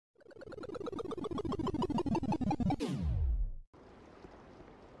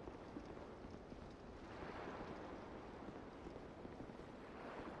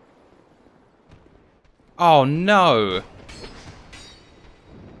Oh no!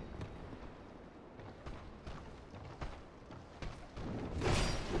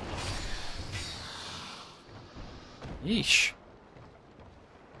 Yeesh.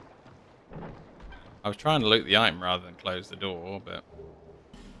 I was trying to loot the item rather than close the door, but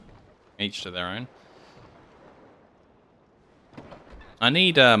each to their own. I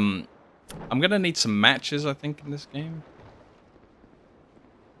need, I'm gonna need some matches, I think, in this game.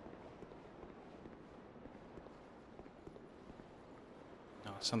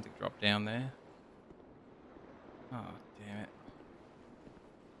 Oh, something dropped down there. Oh, damn it.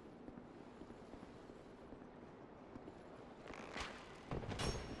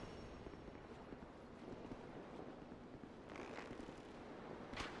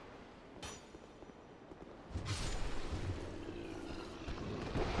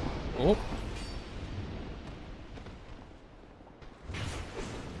 Oh.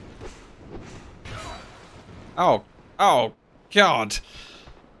 Oh. Oh, God.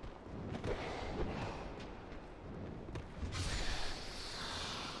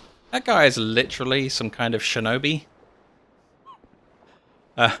 That guy is literally some kind of shinobi.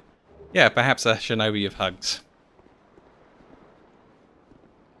 Yeah, perhaps a shinobi of hugs.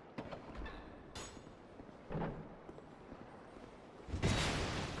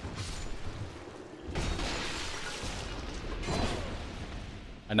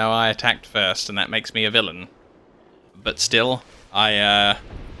 I know I attacked first, and that makes me a villain. But still, I'm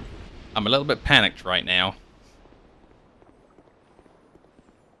a little bit panicked right now.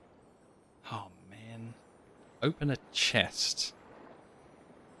 Oh, man. Open a chest.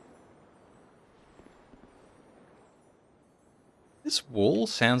 This wall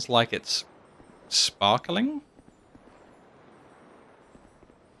sounds like it's sparkling.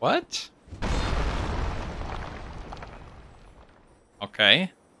 What?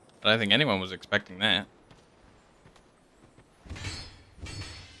 Okay. I don't think anyone was expecting that.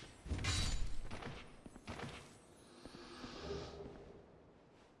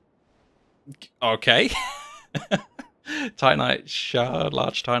 Okay. Titanite shard,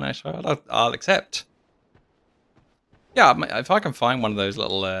 large Titanite shard. I'll accept. Yeah, if I can find one of those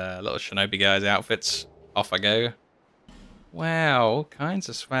little shinobi guys' outfits, off I go. Wow, all kinds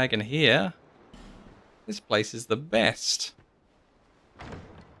of swag in here. This place is the best.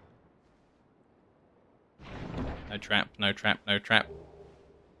 No trap, no trap, no trap.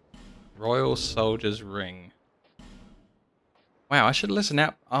 Royal Soldier's Ring. Wow, I should listen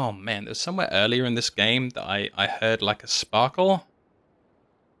out. Oh man, there's somewhere earlier in this game that I heard like a sparkle.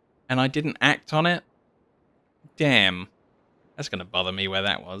 And I didn't act on it. Damn. That's going to bother me where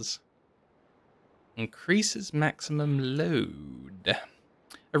that was. Increases maximum load.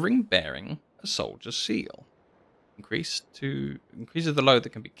 A ring bearing a soldier's seal. Increases the load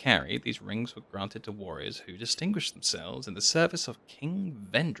that can be carried. These rings were granted to warriors who distinguished themselves in the service of King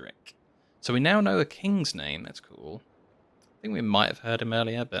Vendrick. So we now know the king's name. That's cool. I think we might have heard him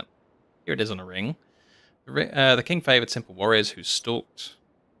earlier, but here it is on a ring. The king favoured simple warriors who stalked...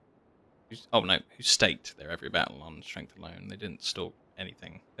 who staked their every battle on strength alone. They didn't stalk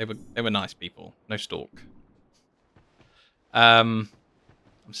anything. They were nice people. No stalk. I'm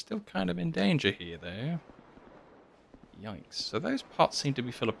still kind of in danger here, though. Yikes. So those pots seem to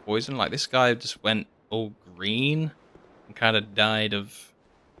be full of poison. Like, this guy just went all green and kind of died of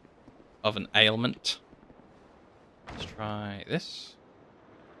an ailment. Let's try this.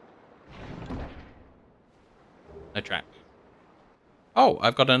 No trap. Oh,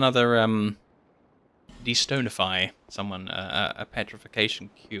 I've got another destonify someone, a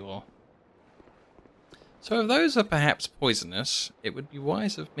petrification cure. So if those are perhaps poisonous, it would be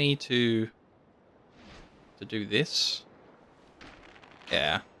wise of me to do this.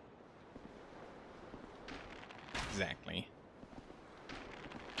 Yeah. Exactly.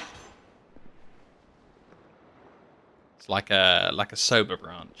 It's like a sober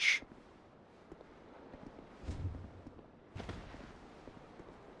branch.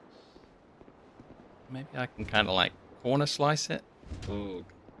 Maybe I can kind of like corner slice it. Oh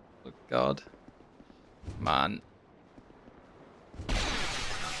God. Come on.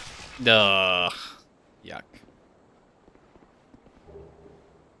 Ugh. Yuck.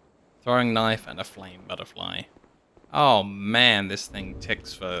 Throwing knife and a flame butterfly. Oh man, this thing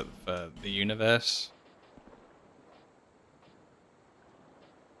ticks for the universe.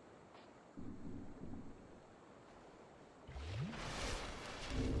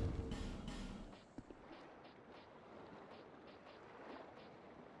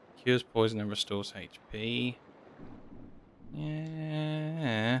 Cures poison and restores HP.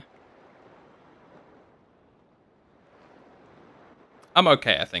 Yeah. I'm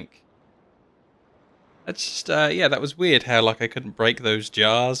okay, I think. That's just, yeah, that was weird how, like, I couldn't break those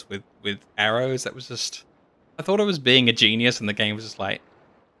jars with arrows. That was just... I thought I was being a genius, and the game was just like,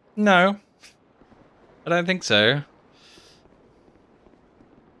 no, I don't think so.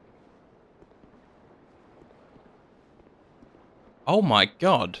 Oh my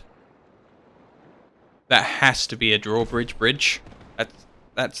god. That has to be a drawbridge bridge.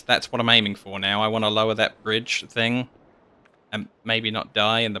 That's what I'm aiming for now. I want to lower that bridge thing and maybe not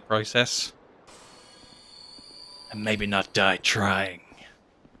die in the process. And maybe not die trying.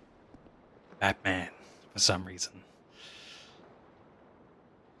 Batman, for some reason.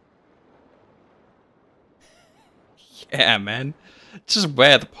 Yeah, man. Just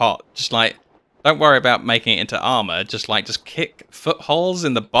wear the pot. Just like, don't worry about making it into armor. Just like, just kick footholes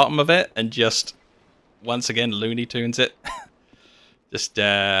in the bottom of it and just, once again, Looney Tunes it. just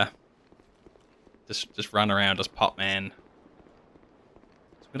run around as Pot Man.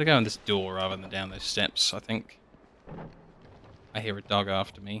 So I'm gonna go in this door rather than down those steps, I think. I hear a dog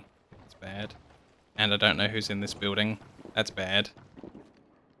after me. That's bad. And I don't know who's in this building. That's bad.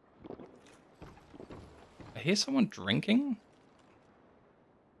 I hear someone drinking?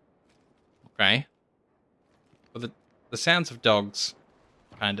 Okay. Well, the sounds of dogs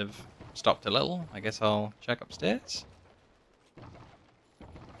kind of stopped a little. I guess I'll check upstairs.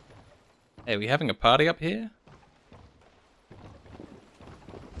 Hey, are we having a party up here?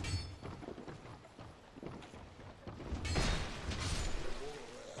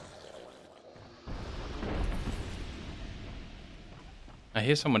 I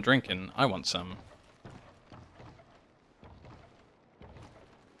hear someone drinking. I want some.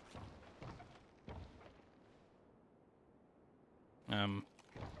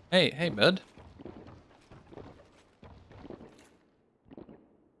 Hey, bud.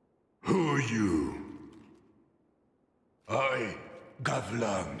 Who are you? I,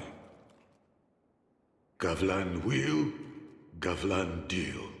 Gavlan. Gavlan wheel, Gavlan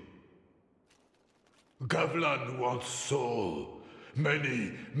deal. Gavlan wants soul.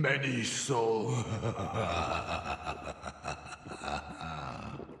 Many, many soul.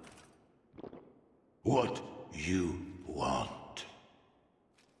 What you want?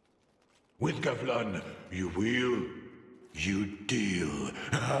 With Gavlan, you wheel, you deal.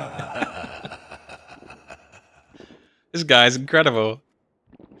 This guy's incredible.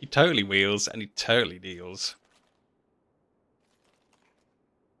 He totally wheels and he totally deals.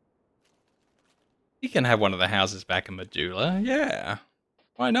 He can have one of the houses back in Medulla. Yeah.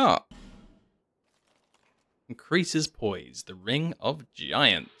 Why not? Increases poise. The Ring of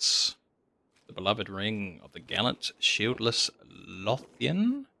Giants. The beloved ring of the gallant, shieldless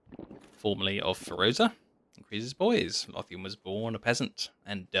Lothian, formerly of Feroza. Increases poise. Lothian was born a peasant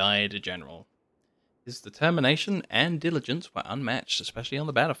and died a general. His determination and diligence were unmatched, especially on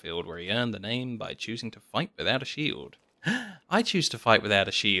the battlefield, where he earned the name by choosing to fight without a shield. I choose to fight without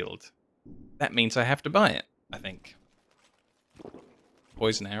a shield. That means I have to buy it, I think.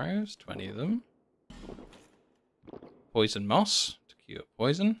 Poison arrows, 20 of them. Poison moss to cure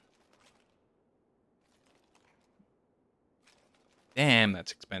poison. Damn,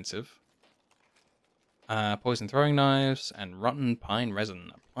 that's expensive. Poison throwing knives and rotten pine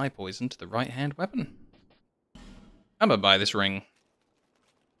resin. Apply poison to the right-hand weapon. I'm gonna buy this ring.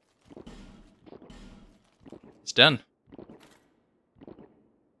 It's done.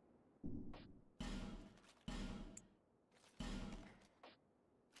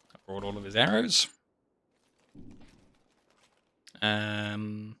 I brought all of his arrows.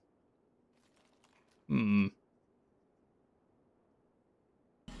 I'm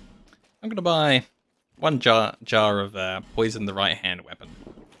gonna buy one jar of poison the right hand weapon.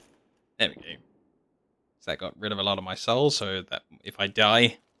 There we go. So that got rid of a lot of my soul, so that if I die,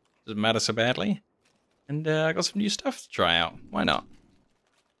 it doesn't matter so badly. And I got some new stuff to try out. Why not?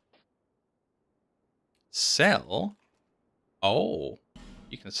 Sell? Oh,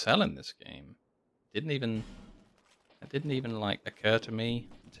 you can sell in this game. That didn't even like occur to me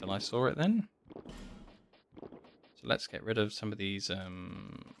until I saw it then. So let's get rid of some of these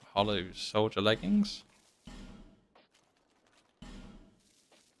hollow soldier leggings.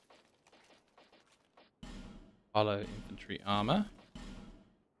 Hollow infantry armor.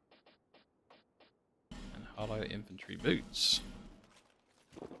 And hollow infantry boots.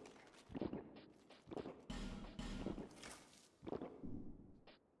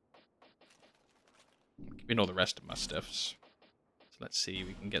 Keeping all the rest of my stuffs. So let's see,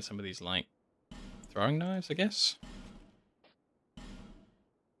 we can get some of these like throwing knives, I guess.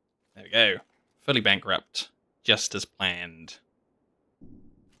 There we go. Fully bankrupt. Just as planned.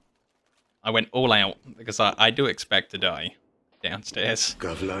 I went all out because I do expect to die downstairs.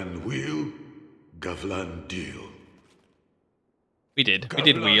 Gavlan wheel, Gavlan deal. We did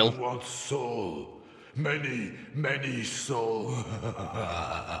wheel. Gavlan wants soul. Many, many soul.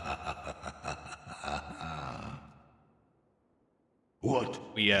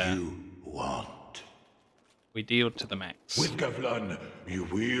 What We you want? we deal to the max. With Gavlan, you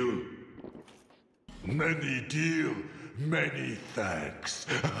will. Many deal, many thanks.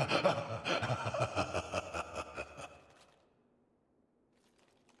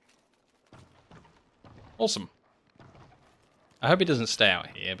 Awesome. I hope he doesn't stay out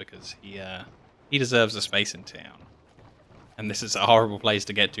here because he deserves a space in town. And this is a horrible place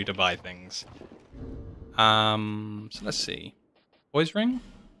to get to buy things. So let's see. Boys ring?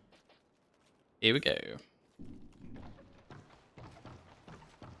 Here we go.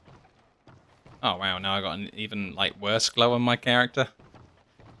 Oh wow, now I got an even like worse glow on my character.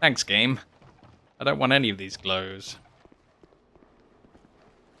 Thanks, game. I don't want any of these glows.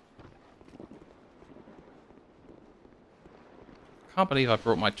 Can't believe I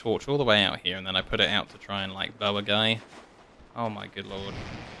brought my torch all the way out here and then I put it out to try and like bow a guy. Oh my good lord.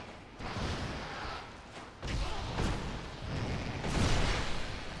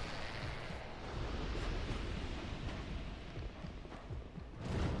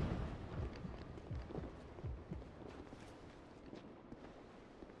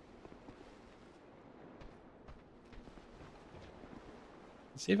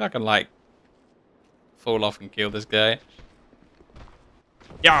 See if I can like fall off and kill this guy.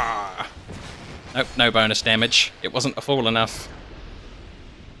 Yeah. Nope, no bonus damage. It wasn't a fall enough.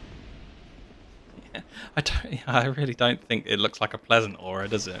 Yeah, I really don't think it looks like a pleasant aura,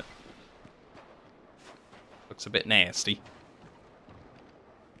 does it? Looks a bit nasty.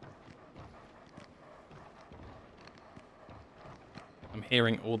 I'm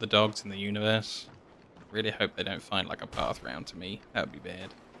hearing all the dogs in the universe. Really hope they don't find like a path round to me. That would be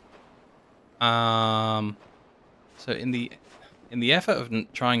bad. So in the effort of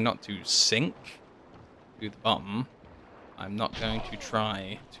trying not to sink to the bottom, I'm not going to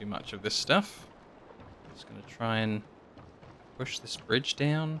try too much of this stuff. I'm just going to try and push this bridge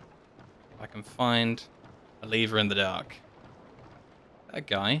down. If I can find a lever in the dark. That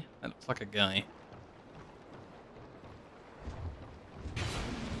guy? That looks like a guy.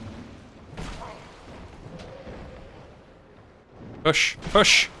 Push!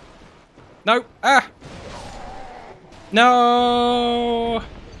 Push! No! Ah! No!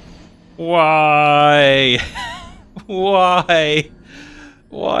 Why? Why?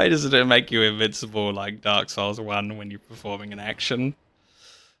 Why doesn't it make you invincible like Dark Souls 1 when you're performing an action?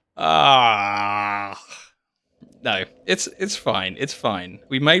 Ah! No, it's fine. It's fine.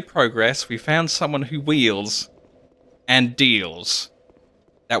 We made progress. We found someone who wheels and deals.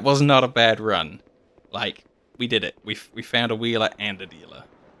 That was not a bad run. Like, we did it. We found a wheeler and a dealer.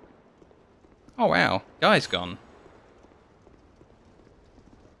 Oh wow, guy's gone.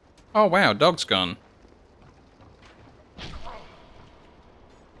 Oh wow, dog's gone.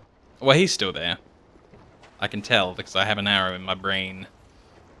 Well, he's still there. I can tell because I have an arrow in my brain.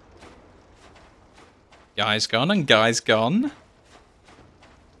 Guy's gone and guy's gone.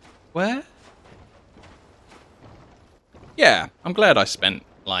 Where? Yeah, I'm glad I spent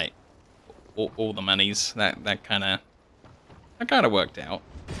like all the monies. That kind of worked out.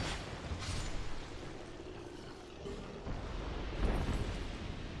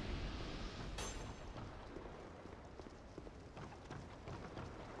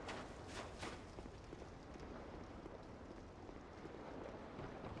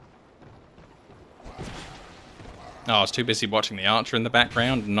 Oh, I was too busy watching the archer in the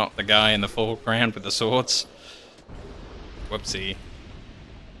background and not the guy in the foreground with the swords. Whoopsie.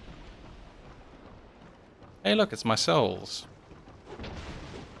 Hey look, it's my souls.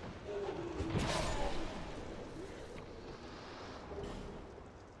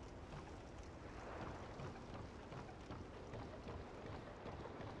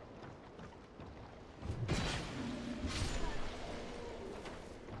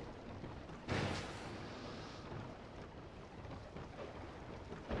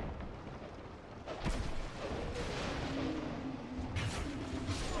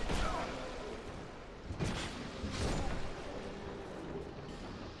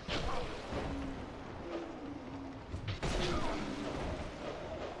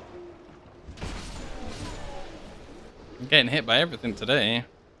 I'm getting hit by everything today.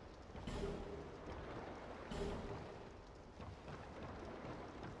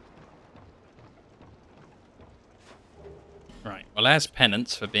 Right, well as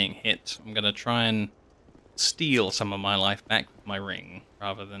penance for being hit, I'm going to try and steal some of my life back with my ring,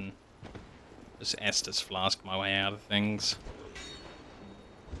 rather than just Estus flask my way out of things.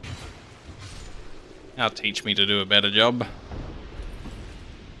 Now teach me to do a better job.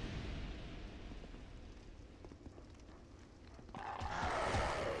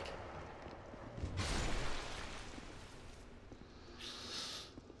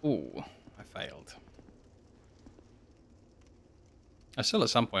 Ooh, I failed. I still at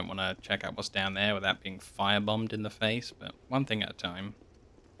some point want to check out what's down there without being firebombed in the face, but one thing at a time.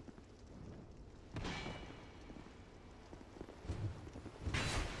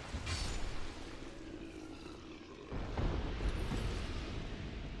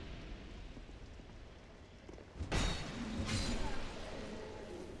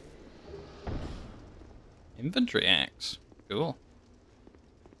 Inventory axe. Cool.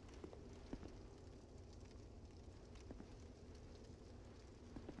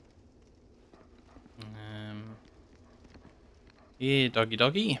 Yeah, doggy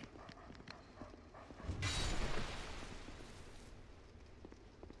doggy.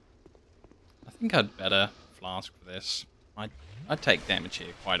 I think I'd better flask for this. I take damage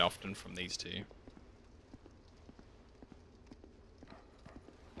here quite often from these two.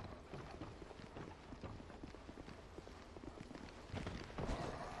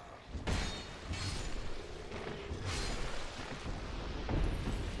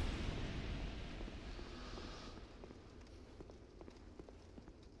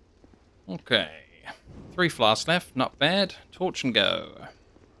 Okay. 3 flasks left, not bad. Torch and go.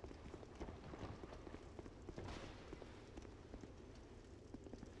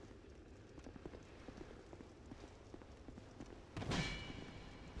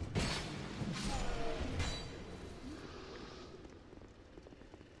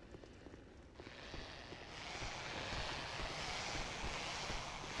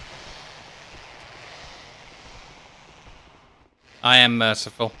 I am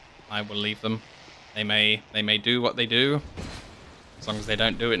merciful. I will leave them. They may do what they do, as long as they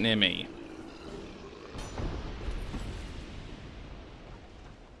don't do it near me.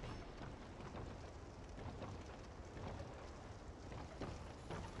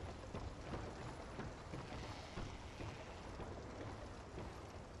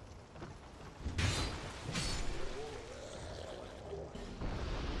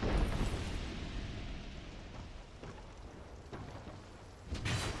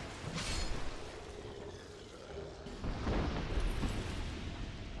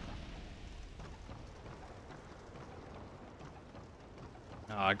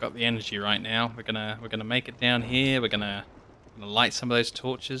 Oh, I got the energy right now. We're gonna make it down here. We're gonna light some of those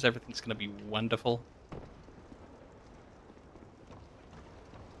torches. Everything's gonna be wonderful.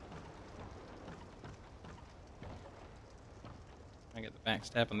 I get the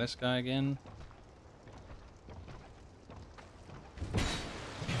backstab on this guy again.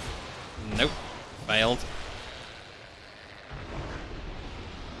 Nope, failed.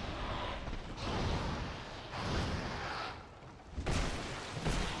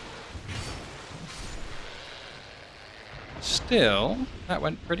 Still, that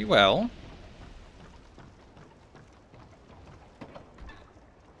went pretty well.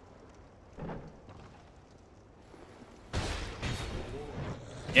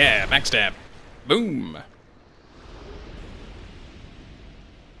 Yeah, backstab. Boom.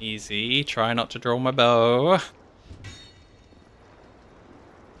 Easy. Try not to draw my bow.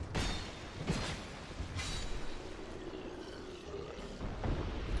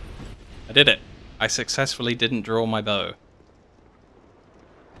 I did it. I successfully didn't draw my bow.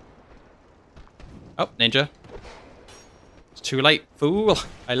 Oh, ninja. It's too late, fool.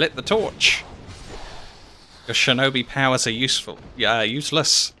 I lit the torch. Your shinobi powers are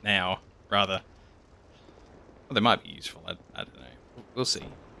useless now, rather. Well, they might be useful. I don't know. We'll see. There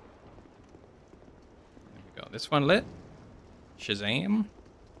we go. This one lit. Shazam.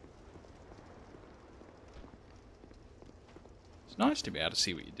 It's nice to be able to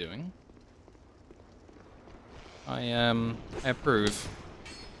see what you're doing. I approve.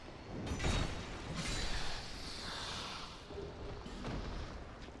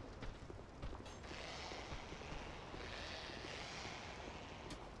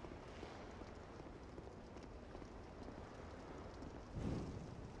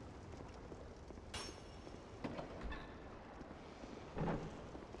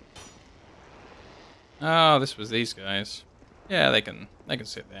 Oh, this was these guys. Yeah, they can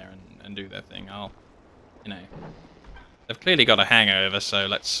sit there and do their thing. They've clearly got a hangover, so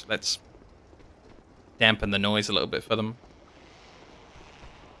let's dampen the noise a little bit for them.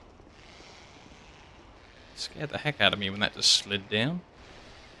 Scared the heck out of me when that just slid down.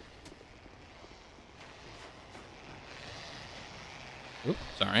 Oop,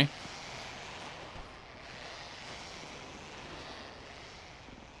 sorry.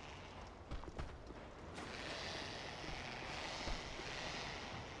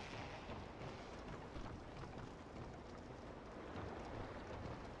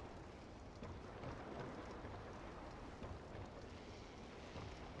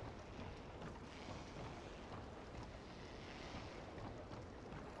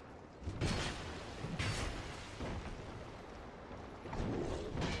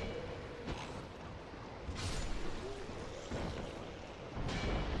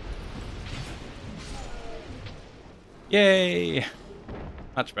 Yay!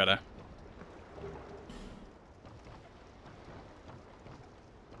 Much better.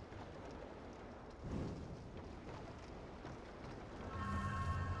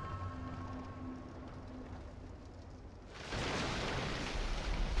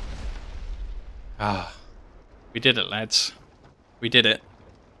 Ah, we did it, lads. We did it.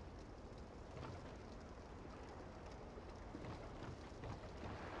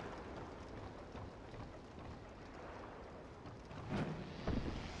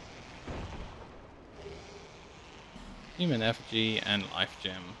 Human effigy and life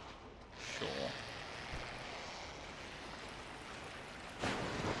gem. Sure.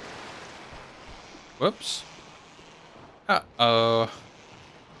 Whoops. Uh-oh.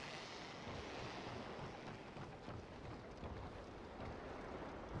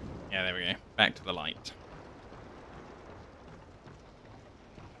 Yeah, there we go. Back to the light.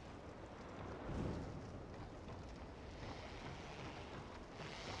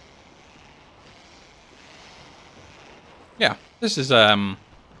 Yeah, this is, you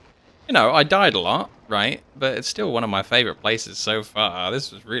know, I died a lot, right? But it's still one of my favorite places so far.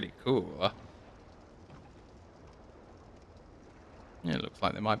 This was really cool. Yeah, it looks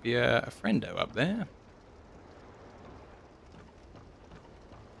like there might be a friendo up there.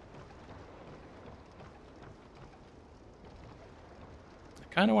 I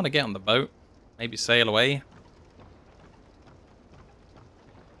kind of want to get on the boat. Maybe sail away.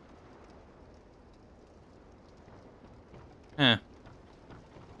 Huh.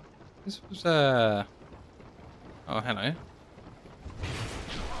 This was, oh, hello.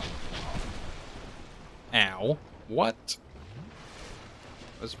 Ow. What?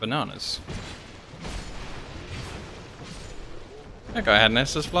 Those bananas. That guy had an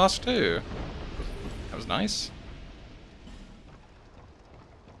Estus flask too. That was nice.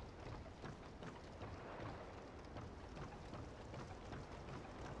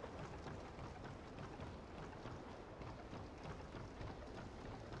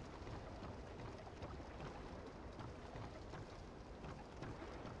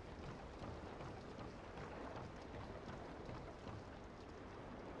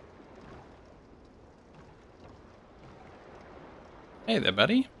 Hey there,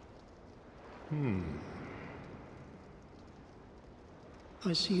 buddy.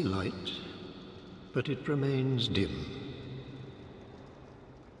 I see light, but it remains dim.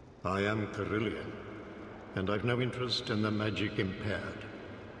 I am Carillion, and I've no interest in the magic impaired.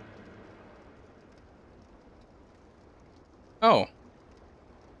 Oh.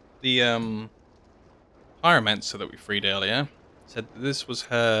 The, pyromancer that we freed earlier said that this was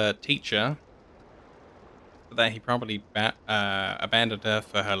her teacher, but that he probably abandoned her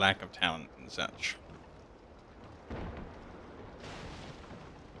for her lack of talent and such.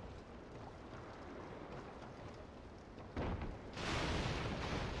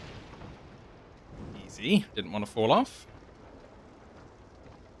 Easy. Didn't want to fall off.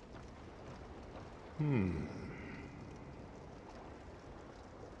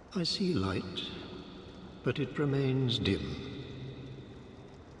 I see light, but it remains dim.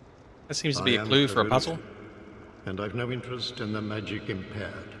 That seems to be a clue for a puzzle. And I've no interest in the magic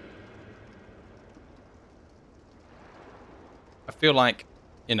impaired. I feel like,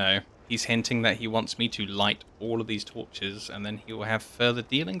 you know, he's hinting that he wants me to light all of these torches and then he will have further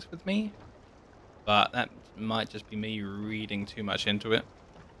dealings with me. But that might just be me reading too much into it.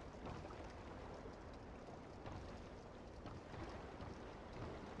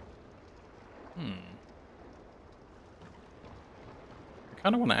 I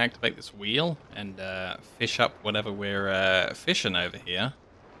kind of want to activate this wheel and fish up whatever we're fishing over here.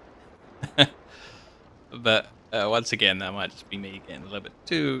 But once again, that might just be me getting a little bit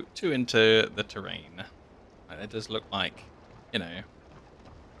too into the terrain. It does look like, you know,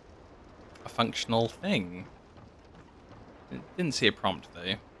 a functional thing. Didn't see a prompt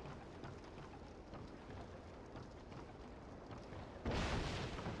though.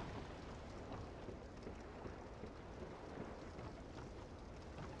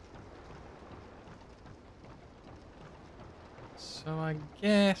 So I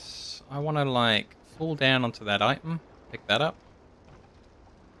guess I want to like fall down onto that item, pick that up.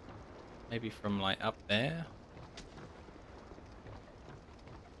 Maybe from like up there.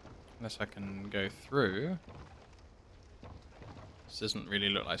 Unless I can go through. This doesn't really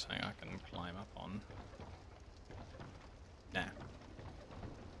look like something I can climb up on. Nah.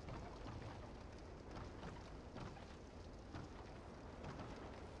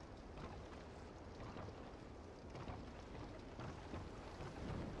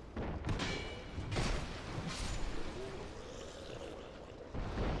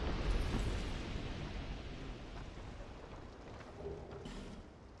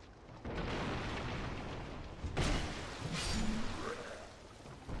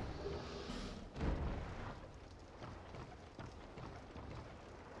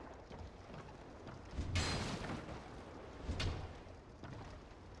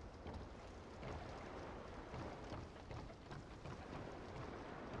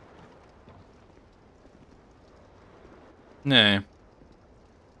 No.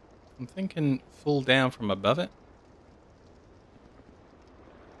 I'm thinking fall down from above it.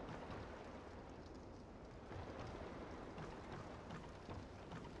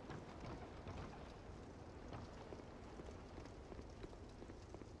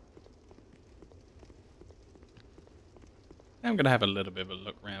 I'm going to have a little bit of a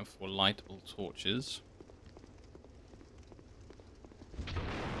look around for lightable torches.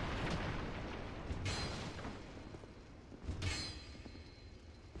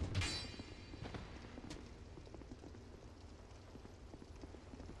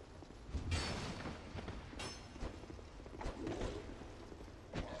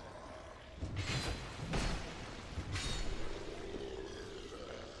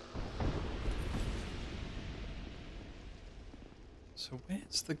 So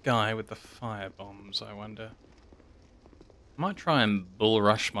where's the guy with the fire bombs, I wonder? I might try and bull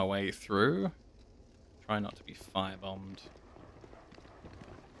rush my way through. Try not to be firebombed.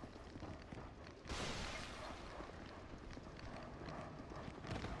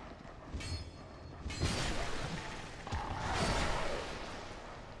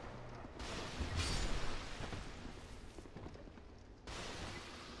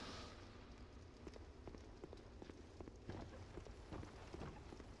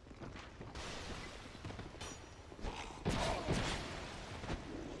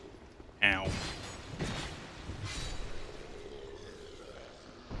 Ow.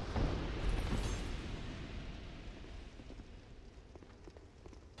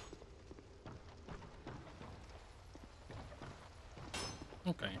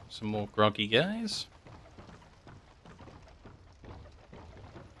 Okay, some more groggy guys.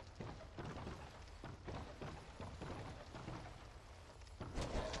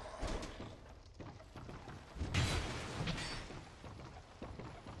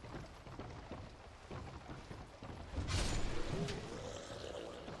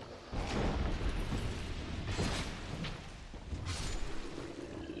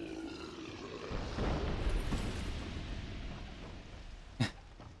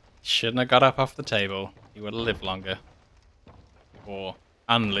 Shouldn't have got up off the table. He would have lived longer. Or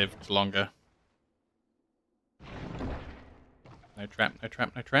unlived longer. No trap, no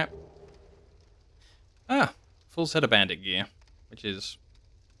trap, no trap. Ah, full set of bandit gear. Which is,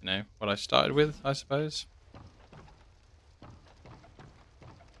 you know, what I started with, I suppose.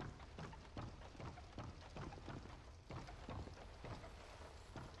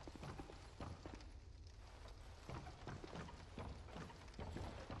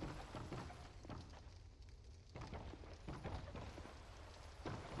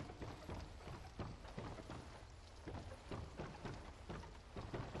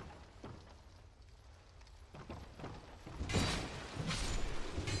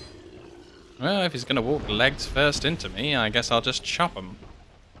 Well, if he's going to walk legs first into me, I guess I'll just chop him.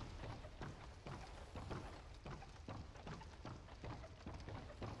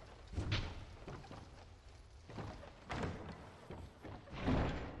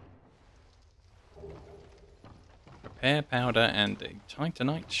 Repair powder and a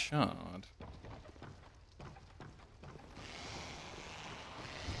titanite shard.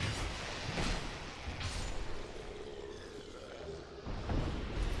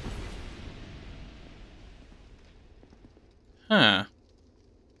 Huh.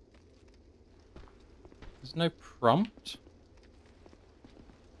 There's no prompt.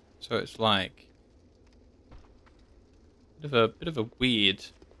 So it's like bit of a weird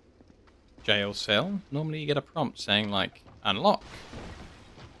jail cell. Normally you get a prompt saying like unlock